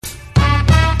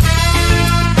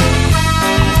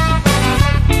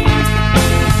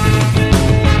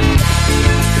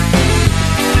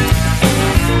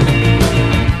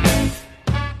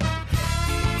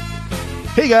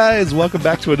guys, welcome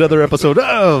back to another episode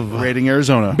of Rating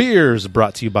Arizona Beers,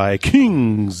 brought to you by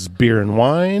King's Beer and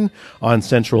Wine on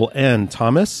Central and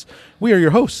Thomas. We are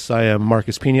your hosts. I am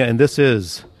Marcus Pena, and this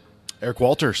is Eric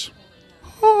Walters.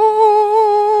 If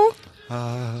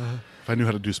I knew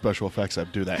how to do special effects,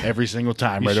 I'd do that every single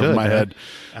time, right over my head.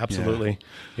 Absolutely.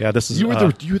 Yeah, this is You were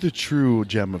the true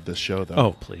gem of this show, though.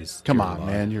 Oh, please. Come dear on, Lord.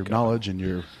 man! Your knowledge and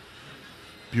your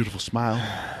beautiful smile.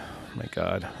 My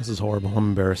God, this is horrible.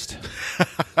 I'm embarrassed.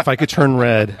 If I could turn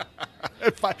red,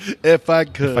 If I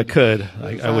could,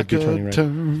 I would be turning red.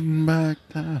 Turn back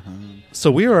time.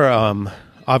 So we are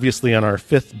obviously on our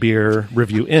fifth beer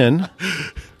review in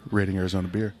Rating Arizona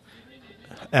beer.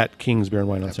 at King's Beer and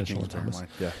Wine on Central and King's Beer and Thomas.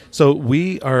 Wine, yeah. So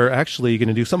we are actually going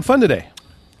to do something fun today.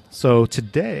 So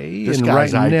today, This and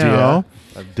guy's right idea, now,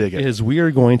 I dig it. is we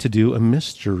are going to do a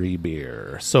mystery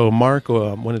beer. So Mark,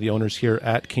 one of the owners here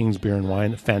at King's Beer and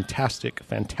Wine, fantastic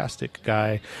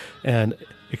guy, and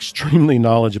extremely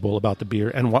knowledgeable about the beer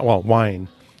and wine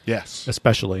Yes,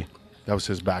 especially. that was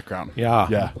his background.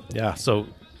 Yeah. So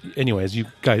anyways, you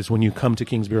guys, when you come to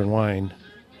King's Beer and Wine,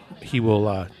 he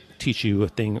will teach you a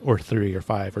thing or 3 or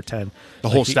 5 or 10. The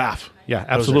whole staff. Yeah, Knows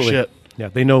their absolutely. shit. Yeah,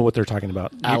 they know what they're talking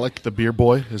about. Alec, the beer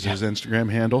boy, is his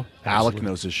Instagram handle. Absolutely. Alec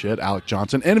knows his shit. Alec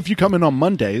Johnson. And if you come in on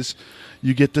Mondays,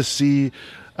 you get to see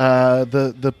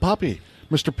the puppy,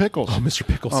 Mr. Pickles. Oh, Mr.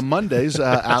 Pickles. On Mondays,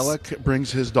 Alec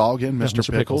brings his dog in, Mr.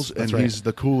 Mr. Pickles. and That's right. he's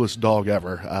the coolest dog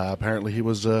ever. Apparently, he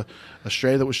was a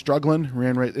stray that was struggling,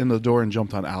 ran right into the door and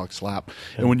jumped on Alec's lap.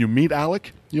 And when you meet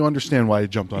Alec, you understand why he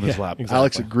jumped on his Yeah, lap. exactly.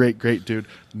 Alec's a great dude,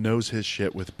 knows his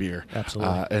shit with beer.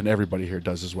 Absolutely. And everybody here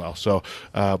does as well. So,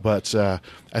 but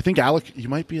I think, Alec, you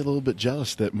might be a little bit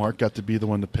jealous that Mark got to be the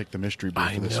one to pick the mystery beer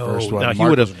for this first one. Now, Mark he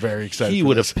would was have very excited. He for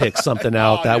would this. have picked something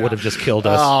out that would have just killed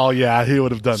us. Oh, yeah, he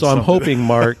would have done So something. I'm hoping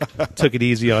Mark took it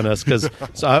easy on us because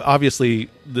obviously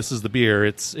this is the beer.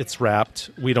 It's wrapped.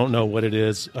 We don't know what it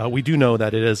is. We do know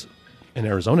that it is an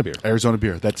Arizona beer. Arizona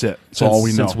beer, that's it. That's all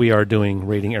we know. Since we are doing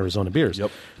rating Arizona beers. Yep.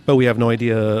 But we have no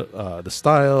idea the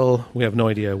style. We have no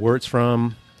idea where it's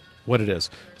from, what it is.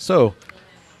 So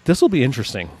this will be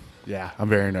interesting. Yeah, I'm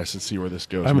very interested to see where this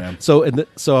goes, man. So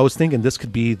I was thinking this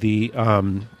could be the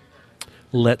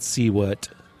let's see what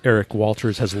Eric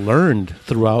Walters has learned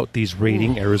throughout these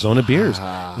rating Arizona beers.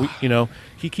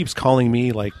 He keeps calling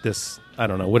me like this. I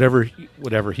don't know, whatever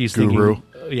he's Guru.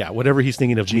 thinking. Whatever he's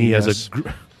thinking of Genius. me as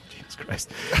a. Jesus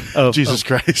Christ! Jesus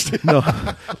Christ. No,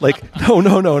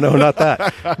 no, not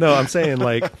that. No, I'm saying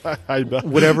like I know.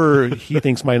 whatever he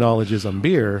thinks my knowledge is on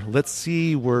beer. Let's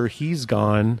see where he's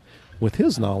gone with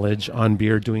his knowledge on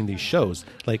beer doing these shows.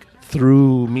 Like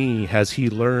through me, has he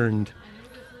learned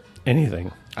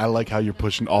anything? I like how you're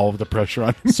pushing all of the pressure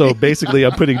on me. So basically,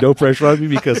 I'm putting no pressure on me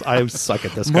because I suck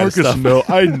at this kind of Marcus, stuff. no,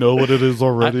 I know what it is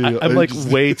already. I'm like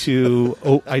way too.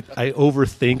 I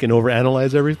overthink and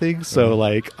overanalyze everything. So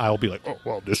like I'll be like, oh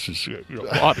well, this is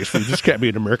obviously this can't be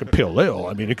an American Pale Ale.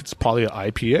 I mean, it's probably an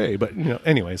IPA. But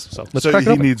anyways. So let's So crack it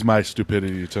he open. needs my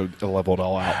stupidity to level it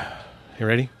all out. You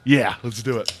ready? Yeah, let's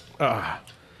do it.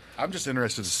 I'm just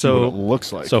interested to see So what it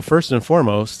looks like. So first and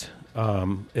foremost,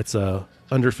 it's a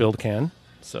underfilled can.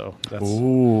 So that's a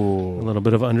Ooh. little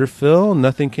bit of underfill.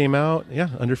 Nothing came out. Yeah,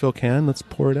 underfill can. Let's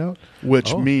pour it out.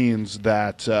 Which Oh. means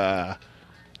that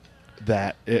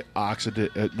that it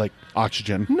like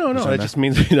oxygen. No, is in that there. just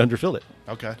means you underfilled it.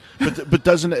 Okay, but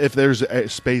doesn't it, if there's a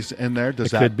space in there, does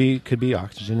It that could be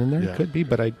oxygen in there. Yeah. Could be,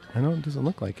 but I know it doesn't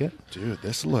look like it. Dude,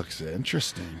 this looks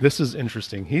interesting. This is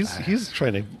interesting. He's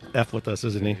trying to F with us,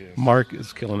 isn't he? Mark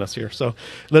is killing us here. So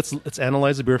let's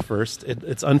analyze the beer first.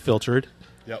 It's unfiltered,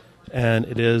 Yep. and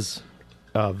it is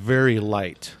very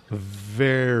light,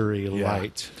 very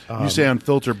light. You say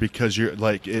unfiltered because you're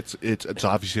like it's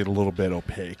obviously a little bit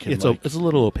opaque. and It's like, a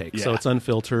little opaque, so Yeah. it's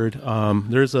unfiltered.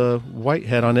 There's a white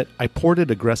head on it. I poured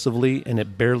it aggressively, and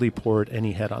it barely poured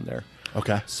any head on there.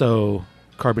 okay. So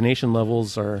carbonation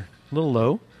levels are a little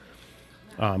low,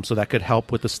 so that could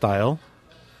help with the style.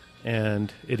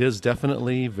 And it is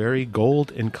definitely very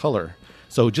gold in color.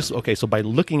 So so by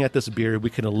looking at this beer, we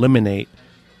can eliminate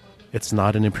it's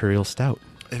not an imperial stout.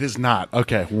 It is not.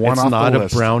 Okay, It's off not the a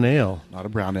list. brown ale. Not a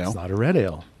brown ale. It's not a red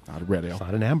ale. Not a red ale. It's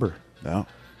not an amber. No.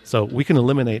 So we can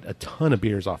eliminate a ton of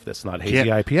beers off this. Not hazy Can't-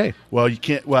 IPA. Well, you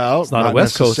can't. Well, It's not a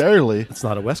West Coast. necessarily. It's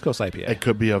not a West Coast IPA. It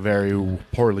could be a very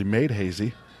poorly made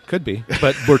hazy. Could be,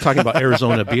 but we're talking about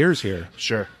Arizona beers here,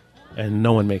 Sure. and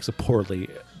no one makes a poorly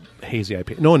hazy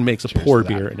IPA. No one makes a Cheers poor to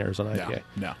that. beer in Arizona No. IPA.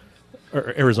 No.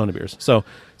 or Arizona beers. So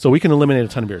we can eliminate a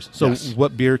ton of beers. So Yes.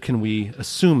 what beer can we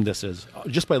assume this is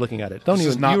just by looking at it? This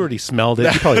is not- You already smelled it.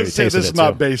 You probably already Say tasted this it is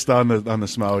not too. based on the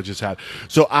smell I just had.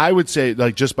 So I would say,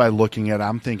 like, just by looking at it,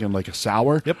 I'm thinking like a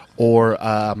sour, Yep. or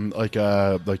like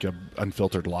a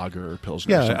unfiltered lager or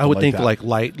pilsner. or Yeah, something I would think that. like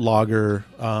light lager.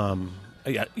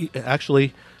 Yeah,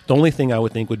 actually, the only thing I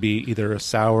would think would be either a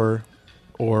sour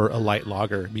or a light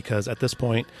lager, because at this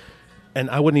point, and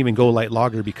I wouldn't even go light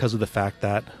lager because of the fact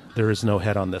that there is no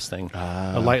head on this thing.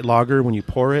 A light lager, when you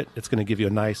pour it, it's going to give you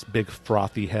a nice big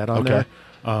frothy head on Okay.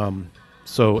 there.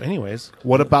 So, anyways,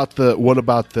 What about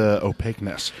the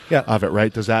opaqueness Yeah. of it?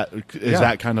 Right? Is that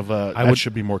kind of a? I That would-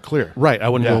 should be more clear. right, I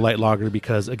wouldn't Yeah. go light lager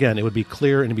because again, it would be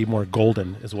clear and it'd be more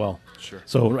golden as well. Sure.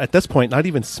 So at this point, not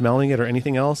even smelling it or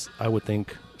anything else, I would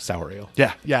think sour ale.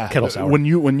 Yeah, yeah. Kettle sour. When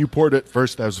you poured it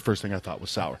first, that was the first thing I thought was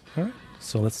sour. All right.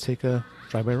 So let's take a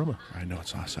try by aroma. I know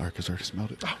it's not sour because I already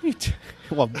smelled it.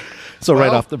 Well, so right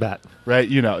Well- off the bat, Right?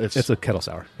 You know, it's it's a kettle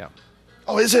sour. Yeah.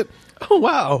 oh, is it? Oh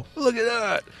wow! Look at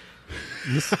that.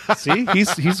 See,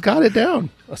 he's got it down.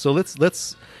 So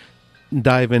let's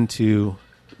dive into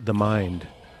the mind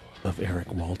of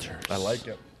Eric Walters. I like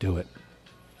it. Do it.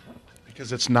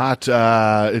 Because it's not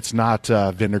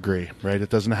vinegary, right? It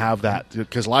doesn't have that.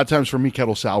 Because a lot of times for me,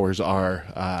 kettle sours are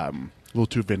a little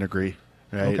too vinegary,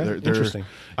 right? Okay. Interesting.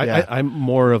 Yeah. I'm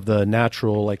more of the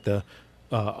natural, like the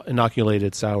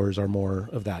inoculated sours are more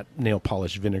of that nail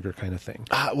polish vinegar kind of thing.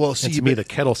 Well, see, And to me, but-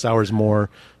 the kettle sour is more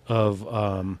of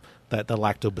the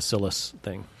lactobacillus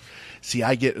thing. See,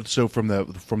 I get so from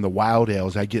the wild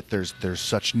ales, I get there's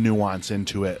such nuance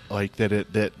into it, like that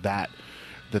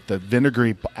the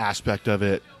vinegary aspect of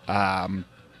it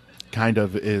kind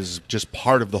of is just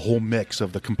part of the whole mix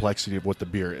of the complexity of what the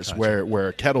beer is. Gotcha. Where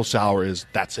a kettle sour is,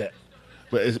 that's it.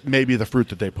 But it's maybe the fruit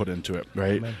that they put into it,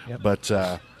 right? Yep. But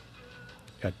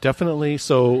Yeah, definitely.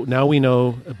 So now we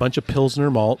know a bunch of Pilsner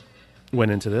malt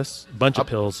went into this. A bunch of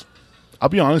pills. I'll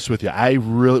be honest with you. I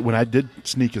really, when I did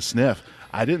sneak a sniff,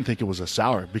 I didn't think it was a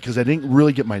sour because I didn't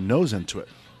really get my nose into it.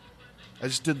 I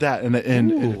just did that,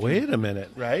 and Wait a minute.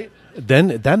 right? Then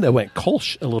that went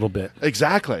Kolsch a little bit.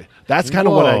 Exactly. That's kind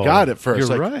of what I Whoa, got at first.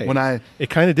 You're Like, right. when it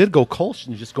kind of did go Kolsch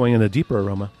and just going in a deeper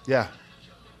aroma. yeah,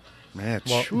 man.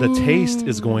 Well, the taste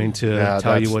is going to yeah,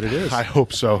 tell you that's- what it is. I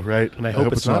hope so, right? And I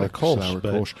hope it's not a Kolsch, sour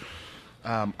but- Kolsch.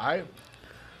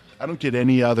 I don't get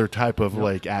any other type of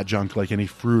like adjunct, like any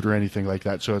fruit or anything like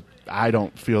that. So I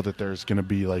don't feel that there's going to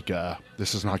be like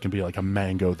this is not going to be like a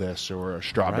mango this or a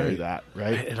strawberry Right. that,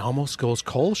 right? It almost goes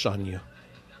Kolsch on you.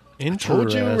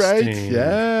 Told you, right? Interesting.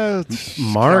 Yeah,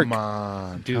 Mark. Come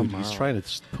on, Dude, come he's on. trying to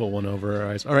just pull one over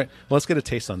our eyes. All right, well, let's get a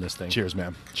taste on this thing. Cheers,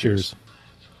 man. Cheers.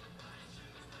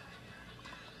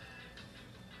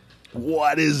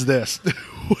 What is this?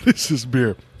 What is this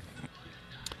beer?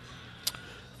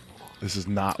 This is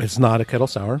not. It's not a kettle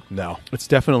sour. No, It's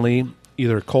definitely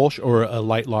either a Kolsch or a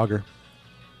light lager.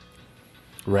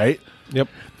 right? Yep.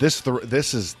 This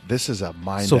is a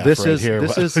mind. So F this right is here.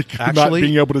 this is Like, actually not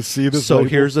being able to see this. So label.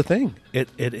 here's the thing.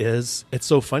 It's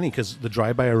so funny because the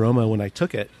dry by aroma when I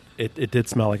took it, it did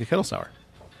smell like a kettle sour.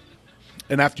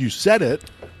 and after you said it,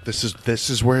 this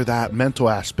is where that mental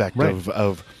aspect Right.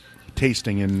 of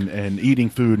tasting and eating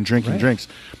food and drinking Right. drinks.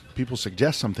 People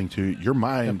suggest something to you, your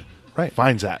mind Right.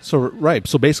 finds that. So right.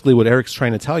 So basically, what Eric's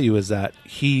trying to tell you is that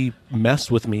he messed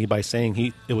with me by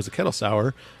saying it was a kettle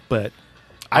sour, but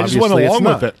I just went obviously it's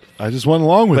along with not. it. I just went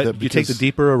along with But it. you take the because-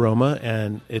 deeper aroma,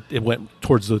 and it went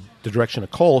towards the direction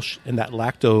of Kolsch, and that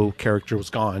lacto character was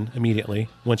gone immediately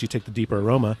once you take the deeper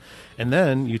aroma. And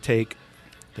then you take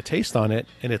the taste on it,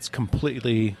 and it's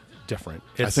completely different.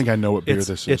 I think I know what beer it's-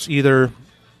 this is. It's either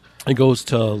it goes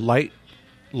to light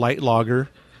lager,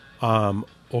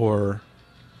 or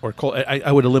Kolsch.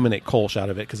 I would eliminate Kolsch out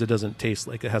of it because it doesn't taste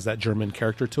like it has that German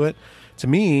character to it. To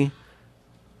me,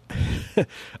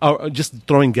 just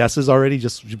throwing guesses already,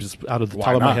 just out of the Why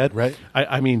top of my not, head. right?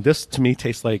 I mean, this to me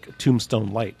tastes like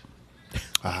Tombstone Light,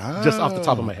 just off the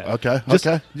top of my head. Okay, Just-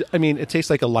 okay. I mean, it tastes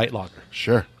like a light lager.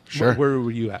 Sure. Where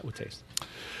were you at with taste?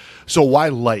 So why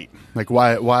light? Like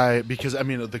why? Because I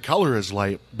mean the color is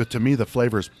light, but to me the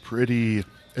flavor is pretty.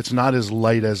 It's not as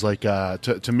light as like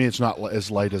to me it's not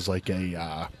as light as like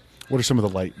a. What are some of the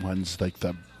light ones? Like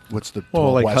what's the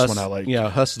Well, West Huss, one I like? yeah,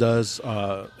 Huss does,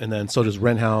 and then so does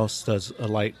Renhouse does a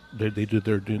light. They do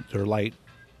their light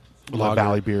lager.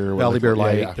 Valley Beer or Valley Beer whatever.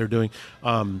 Light. Yeah, yeah. They're doing,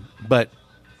 but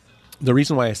the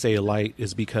reason why I say light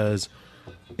is because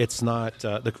it's not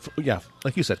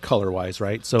like you said, color wise,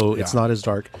 right? So it's Yeah. not as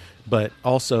dark, but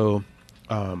also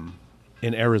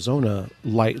in Arizona,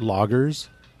 light lagers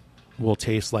will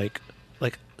taste like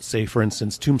say for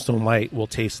instance, Tombstone Light will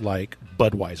taste like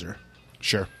Budweiser.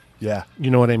 Sure. Yeah.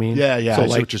 You know what I mean? Yeah, yeah, So I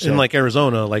see like what you're saying. in like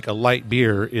Arizona, like a light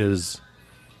beer is,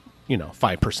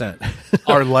 5%.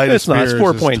 Our lightest It's not. It's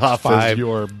beer is as tough 4.5. as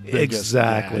your biggest.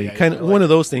 Exactly. Yeah, Kind of you're one like- of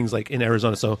those things like in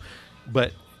Arizona. So,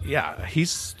 but yeah,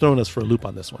 he's thrown us for a loop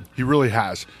on this one. He really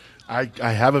has. I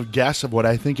have a guess of what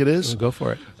I think it is. Go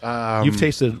for it. You've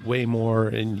tasted way more,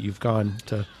 and you've gone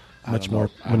to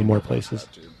many more places.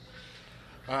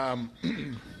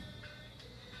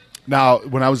 Now,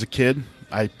 when I was a kid,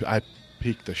 I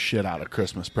peeked the shit out of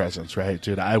Christmas presents, right,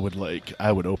 dude? I would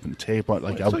open tape on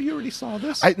like. So you already saw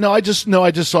this? I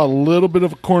just saw a little bit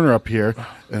of a corner up here,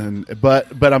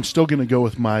 but I'm still gonna go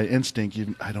with my instinct.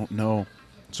 Even I don't know.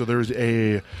 So there's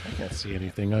I can't see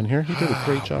anything on here. He did a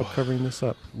great job covering this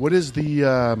up. what is the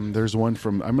there's one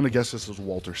from, I'm gonna guess this is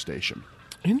Walter Station.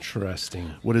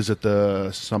 Interesting. What is it?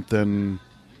 The something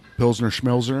Pilsner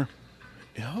Schmilzer?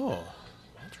 Oh,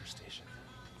 Walter Station.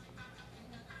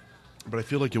 But I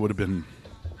feel like it would have been.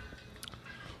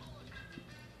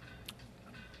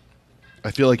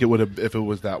 I feel like it would have, if it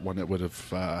was that one, it would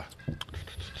have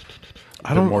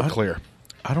been more clear.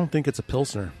 I don't think it's a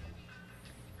Pilsner.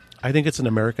 I think it's an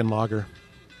American lager.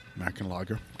 American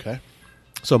lager. Okay.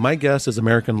 So my guess is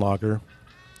American lager.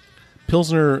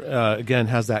 Pilsner, again,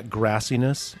 has that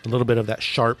grassiness, a little bit of that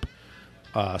sharp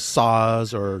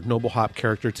Saaz or noble hop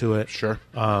character to it. Sure.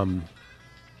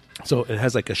 So it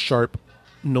has like a sharp,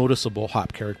 noticeable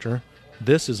hop character.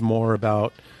 This is more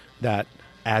about that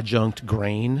adjunct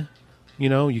grain.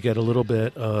 You get a little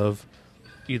bit of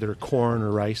either corn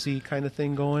or ricey kind of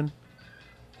thing going.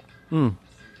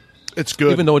 It's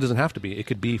good. Even though it doesn't have to be. It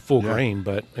could be full Yeah. grain,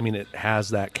 but, I mean, it has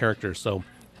that character. So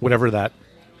whatever that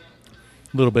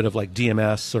little bit of like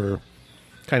DMS or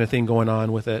kind of thing going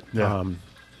on with it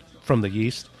from the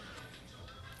yeast.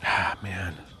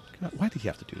 Man. God, why did you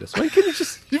have to do this? Why couldn't you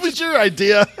just... it was your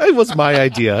idea. It was my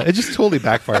idea. It just totally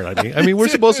backfired on me. I mean, we're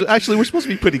supposed to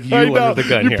be putting you I know. under the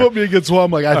gun you here. put me against one. I'm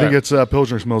like, I think right. it's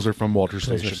Pilsner Schmilzer from Walter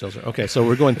Station. Pilsner. Okay, so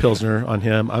we're going Pilsner on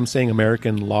him. I'm saying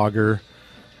American lager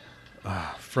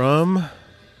from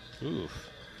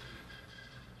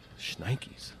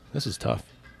Schneikes. This is tough.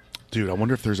 Dude, I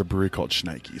wonder if there's a brewery called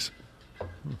Schneikes.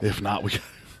 If not, we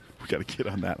got to get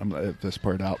on that. I'm going to edit this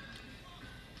part out.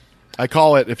 I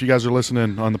call it, if you guys are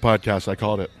listening on the podcast, I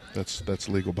called it. That's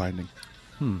legal binding.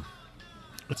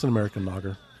 It's an American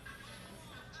lager.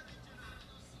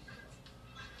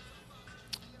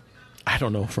 I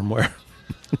don't know from where.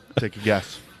 Take a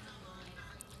guess.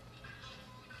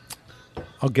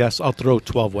 I'll throw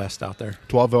 12 West out there.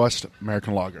 12 West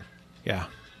American Lager. Yeah.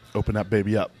 Open that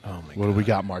baby up. Oh, my What do we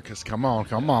God. got, Marcus? Come on.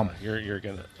 You're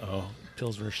gonna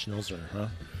Pilsner Schnilzer, huh?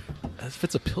 If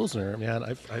it's a Pilsner, man,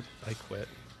 I quit.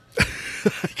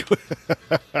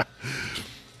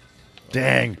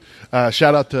 Dang.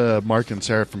 Shout out to Mark and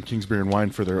Sarah from Kingsbury and Wine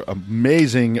for their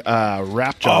amazing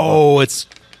wrap job. Oh, it's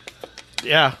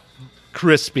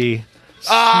crispy.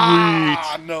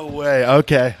 Ah, no way.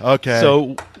 Okay.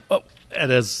 So it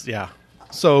is, yeah.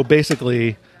 So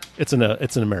basically, it's an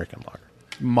American lager.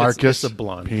 Marcus it's a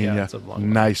blonde. Pena. Yeah, it's a blonde.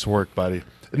 Nice work, buddy.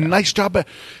 Nice job.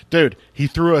 Dude, he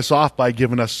threw us off by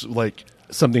giving us like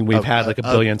Something we've had like a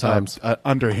billion times. An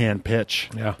underhand pitch.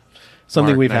 Yeah.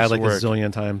 Something Mark, we've nice had like work. a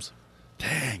zillion times.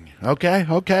 Dang. Okay. I see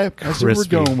where we're Crispy.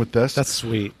 going with this. That's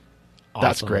sweet.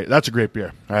 That's Awesome. great. That's a great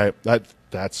beer. All right.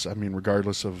 That's I mean,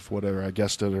 regardless of whether I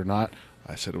guessed it or not,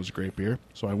 I said it was a great beer,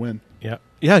 so I win. Yeah.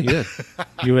 Yeah, you did.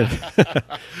 You win.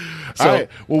 All right.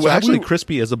 Well, so have actually, we-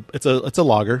 crispy is it's a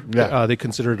lager. Yeah. They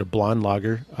consider it a blonde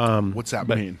lager. What's that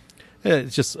but mean?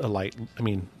 It's just a light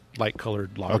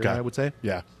colored lager. Okay. I would say.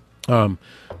 Yeah.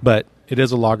 But it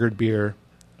is a lagered beer.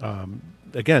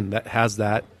 Again, that has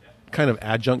that kind of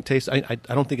adjunct taste. I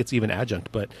don't think it's even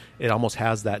adjunct, but it almost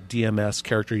has that DMS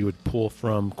character you would pull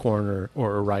from corn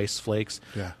or rice flakes.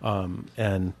 Yeah.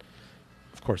 And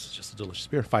of course, it's just a delicious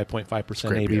beer. 5.5%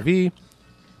 great beer. ABV.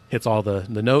 Hits all the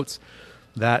notes.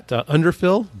 That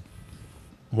underfill,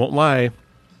 won't lie,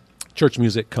 church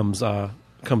music comes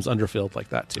underfilled like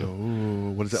that too.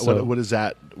 Ooh, what is that? So- what is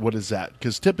that? What is that?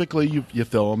 Because typically you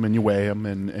fill them and you weigh them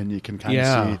and you can kind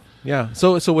of see. Yeah.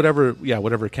 So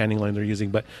whatever canning line they're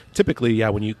using, but typically,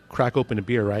 when you crack open a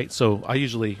beer, right? So I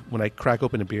usually, when I crack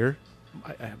open a beer,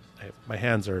 my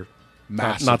hands are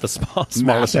Massive. not the smallest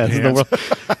Massive hands in the hands.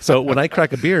 world. So when I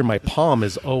crack a beer, my palm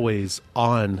is always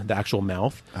on the actual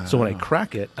mouth. So when I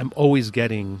crack it, I'm always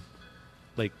getting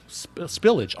like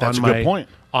spillage That's on a good my point.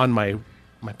 on my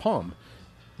palm.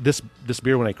 This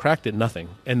beer, when I cracked it, nothing,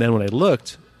 and then when I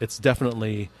looked, it's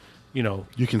definitely,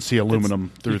 You can see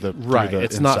aluminum through the right. Through the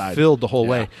It's inside. not filled the whole Yeah.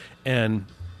 way, and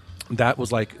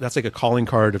that's like a calling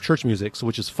card of church music. So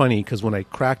which is funny because when I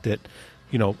cracked it,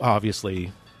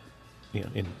 obviously,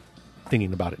 in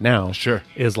thinking about it now, Sure.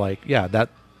 is like, yeah, that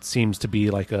seems to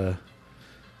be like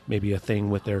maybe a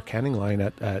thing with their canning line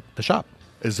at the shop.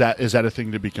 Is that a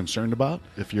thing to be concerned about?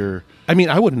 If you're, I mean,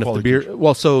 I wouldn't if the Quality beer.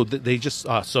 Well, so they just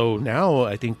so now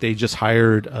I think they just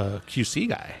hired a QC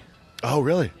guy. oh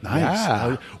really? Nice.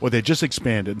 Yeah. Well, they just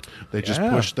expanded. They just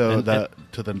Yeah. pushed the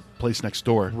to the place next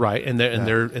door. Right, and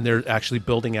they're actually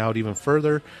building out even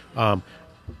further.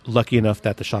 Lucky enough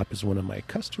that the shop is one of my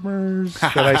customers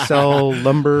that I sell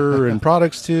lumber and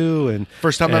products to. And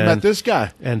First time I met this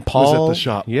guy, and Paul was at the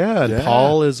shop. Yeah, and Yeah.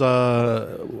 Paul is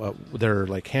their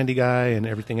like handy guy and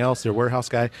everything else. Their warehouse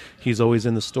guy. He's always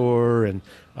in the store, and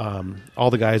all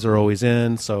the guys are always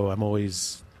in. So I'm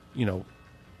always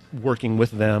working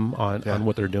with them on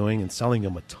what they're doing and selling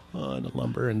them a ton of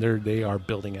lumber, and they are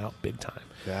building out big time.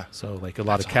 Yeah. So like a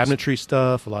lot That's of cabinetry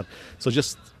stuff, so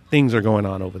just things are going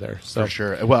on over there. So For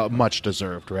sure. Well, much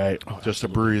deserved, right? Just a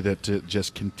brewery that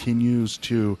just continues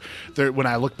to. When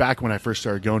I look back when I first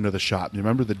started going to the shop, you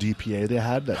remember the DPA they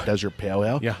had, that Desert Pale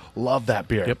Ale? Yeah. Love that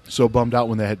beer. Yep. So bummed out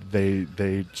when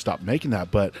they stopped making that,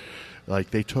 but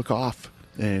like they took off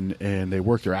and they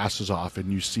worked their asses off, and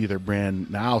you see their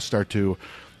brand now start to,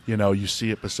 you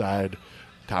see it beside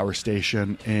Tower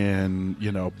Station and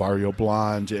Barrio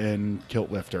Blonde and Kilt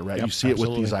Lifter, right? Yep, You see it with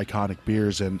absolutely. these iconic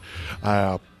beers, and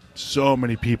so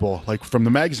many people, like from the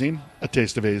magazine, A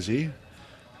Taste of AZ,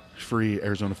 free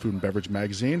Arizona Food and Beverage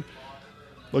magazine.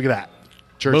 Look at that.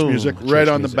 Church Boom. music Church right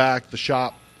on music. the back. The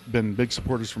shop, been big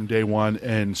supporters from day one,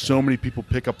 and so many people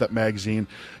pick up that magazine.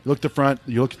 You look at the front,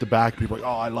 you look at the back, people are like,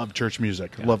 oh, I love church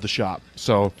music. I love the shop.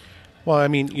 So, well, I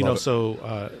mean, Love it.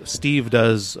 so Steve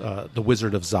does the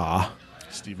Wizard of Za.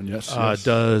 Stephen, yes.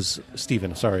 Does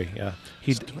Steven? Sorry, yeah.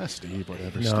 Steve,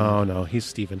 whatever. No, he's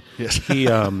Steven. Yes.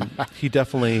 He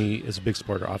definitely is a big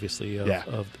supporter, obviously,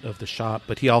 of the shop,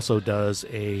 but he also does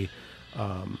a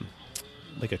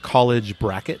like a college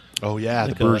bracket. Oh, yeah,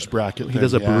 Like the Brewers bracket. He thing,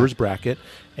 does a yeah. Brewers bracket,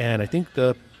 and I think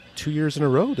the 2 years in a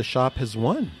row the shop has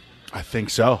won. I think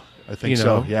so.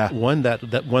 Yeah. Won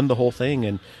that won the whole thing,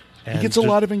 and He gets a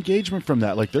lot of engagement from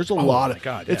that. Like, there's a lot of. my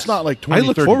God, It's yes. not like I 20,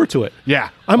 look 30 forward to it. Yeah.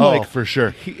 I'm oh, like for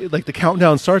sure. Like the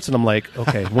countdown starts, and I'm like,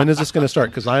 okay, when is this going to start?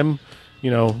 Because I'm,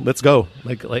 let's go.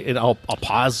 Like and I'll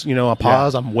pause. I'll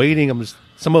pause. I'm waiting. I'm just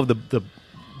some of the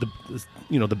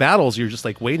the battles. You're just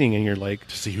like waiting, and you're like,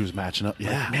 To see who's matching up.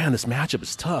 Yeah. like, man, this matchup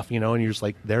is tough. And you're just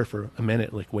like there for a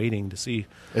minute, like waiting to see.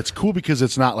 It's cool because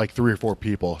it's not like 3 or 4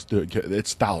 people.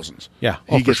 It's thousands. Yeah.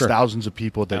 He Oh, for gets sure. thousands of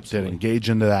people that Absolutely. engage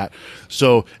into that.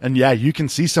 So, and yeah, you can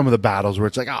see some of the battles where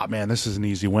it's like, oh man, this is an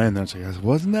easy win. Then it's like, it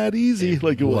wasn't that easy.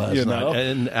 Like it was, Was not.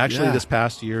 And actually, this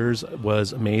past year's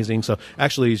was amazing. So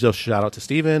actually, just shout out to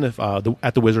Steven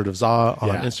at the Wizard of Za on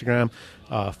Yeah. Instagram.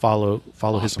 Follow his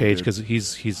Awesome, page dude. because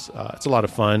he's it's a lot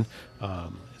of fun.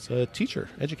 He's a teacher,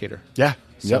 educator. Yeah.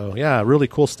 So Yep. yeah, really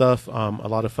cool stuff. A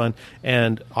lot of fun,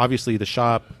 and obviously the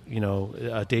shop.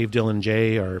 Dave, Dylan,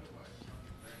 Jay are.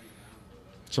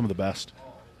 Some of the best.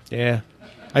 Yeah,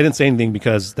 I didn't say anything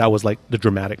because that was like the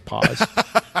dramatic pause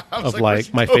of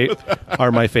like my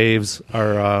faves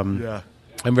are. Yeah.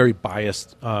 I'm very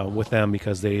biased with them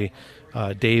because Dave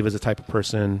is the type of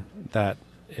person that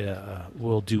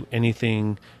will do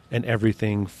anything and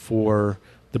everything for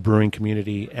the brewing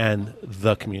community and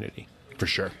the community. For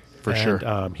sure.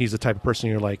 And, he's the type of person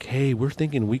you're like, hey, we're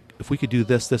thinking if we could do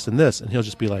this, this, and this, and he'll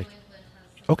just be like,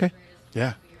 okay.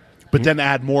 Yeah. But then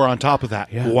add more on top of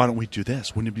that. Yeah. Well, why don't we do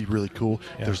this? Wouldn't it be really cool?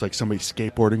 Yeah. There's like somebody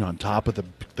skateboarding on top of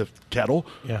the kettle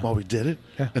Yeah. while we did it,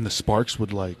 Yeah. and the sparks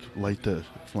would like light the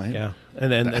flame. Yeah,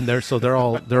 and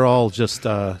they're all just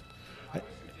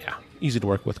easy to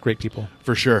work with, great people.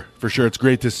 For sure. It's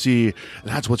great to see. And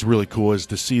that's what's really cool is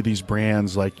to see these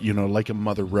brands like like a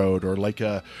Mother Road or like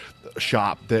a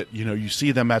shop that you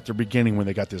see them at their beginning when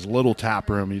they got this little tap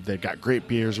room. They've got great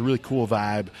beers, a really cool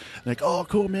vibe. And like, oh,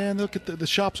 cool, man! Look at the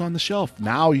shops on the shelf.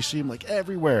 Now you see them like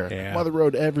everywhere, Yeah. Mother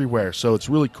Road everywhere. So it's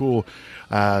really cool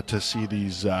to see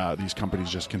these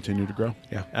companies just continue to grow.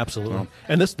 Yeah, absolutely.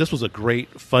 And this was a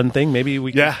great fun thing. Maybe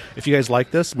we, Yeah. if you guys like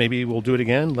this, maybe we'll do it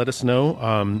again. Let us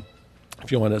know.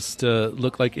 If you want us to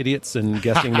look like idiots and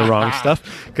guessing the wrong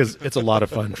stuff, because it's a lot of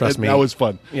fun. Trust me, That was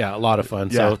fun. Yeah, a lot of fun.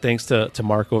 Yeah. So thanks to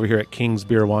Mark over here at King's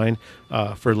Beer Wine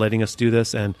for letting us do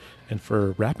this and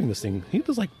for wrapping this thing. He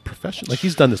does like professional, like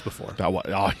he's done this before.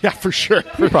 Oh yeah, for sure.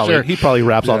 He probably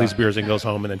wraps all Yeah. these beers and goes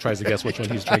home and then tries to guess which one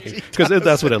he's drinking because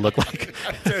that's what it looked like.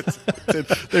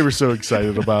 They were so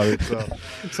excited about it.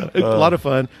 So, a lot of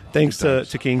fun. Thanks to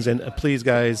Kings, and please,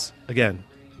 guys, again,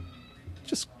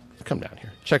 just come down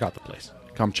here, check out the place.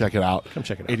 Come check it out.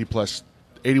 80 plus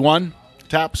 81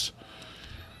 taps.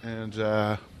 And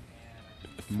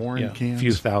More in a cans.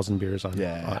 few thousand beers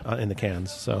in the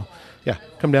cans. So, yeah,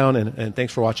 come down and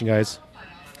thanks for watching, guys.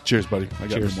 Cheers, buddy. I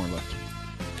got Cheers. no more left.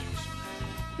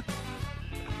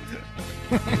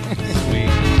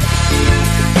 Sweet.